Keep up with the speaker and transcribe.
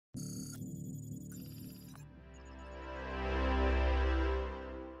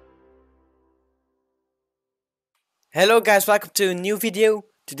Hello guys, welcome to a new video.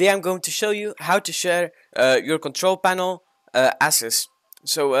 Today I'm going to show you how to share your control panel access.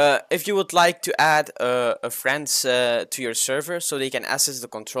 So if you would like to add a friends to your server so they can access the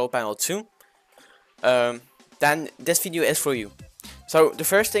control panel too, then this video is for you. So the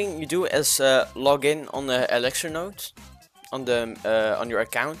first thing you do is log in on the Elixir node on your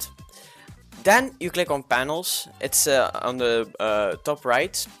account. Then you click on panels. It's on the top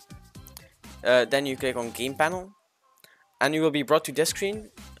right. Then you click on game panel. And you will be brought to this screen.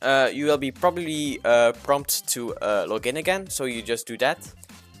 You will be probably prompted to log in again, so you just do that.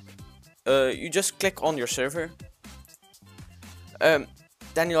 You just click on your server. Then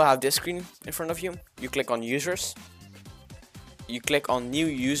you'll have this screen in front of you. You click on users. You click on new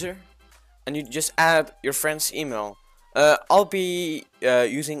user, and you just add your friend's email. I'll be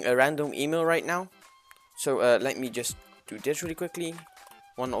using a random email right now, so let me just do this really quickly.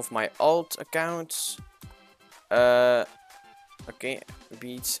 One of my alt accounts. Okay,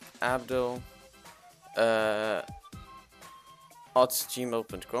 beats Abdul at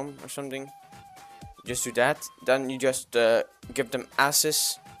gmail.com or something. Just do that. Then you just give them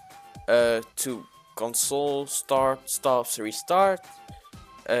access to console, start, stops, restart.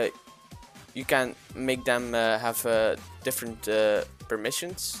 You can make them have different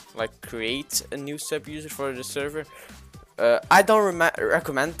permissions, like create a new sub-user for the server. I don't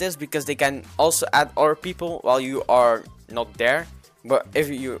recommend this because they can also add other people while you are not there. But if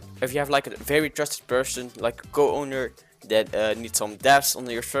you have like a very trusted person, like a co-owner that needs some devs on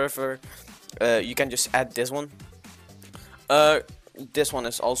your server, you can just add this one. This one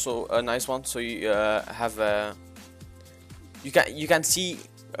is also a nice one, so you have you can see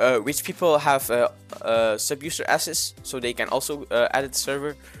which people have sub-user access, so they can also add the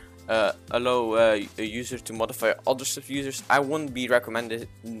server. Allow a user to modify other sub-users. I wouldn't be recommending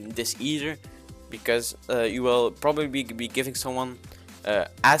this either, because you will probably be giving someone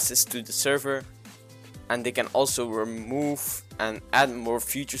access to the server, and they can also remove and add more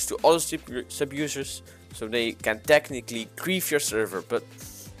features to other sub-users, so they can technically grief your server, but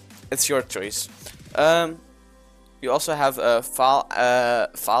it's your choice. You also have file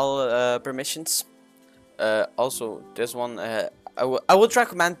permissions. Also, this one I would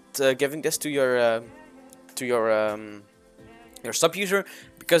recommend giving this to your sub-user,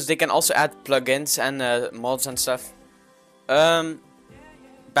 because they can also add plugins and mods and stuff.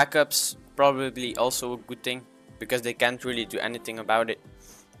 Backups probably also a good thing, because they can't really do anything about it.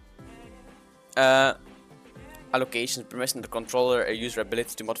 Allocations, permission, the controller, a user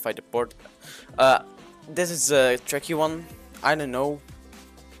ability to modify the port. This is a tricky one. I don't know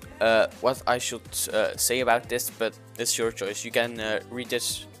what I should say about this, but it's your choice. You can read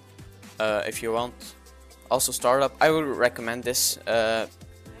this if you want. Also, startup, I would recommend this.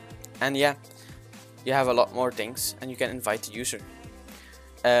 And yeah, you have a lot more things, and you can invite the user.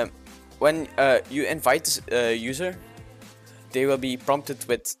 When you invite the user, they will be prompted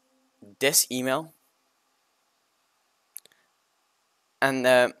with this email, and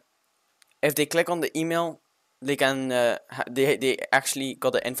if they click on the email, they can they actually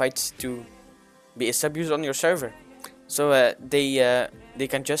got an invite to be a sub-user on your server. So they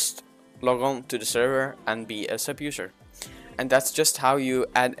can just log on to the server and be a sub-user. And that's just how you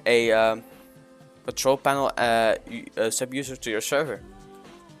add a control panel sub-user to your server.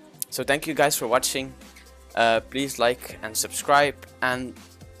 So thank you guys for watching. Please like and subscribe, and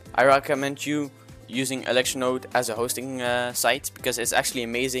I recommend you using Elixir Node as a hosting site, because it's actually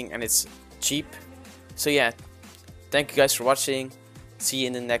amazing and it's cheap. So yeah, thank you guys for watching. See you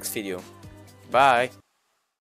in the next video. Bye.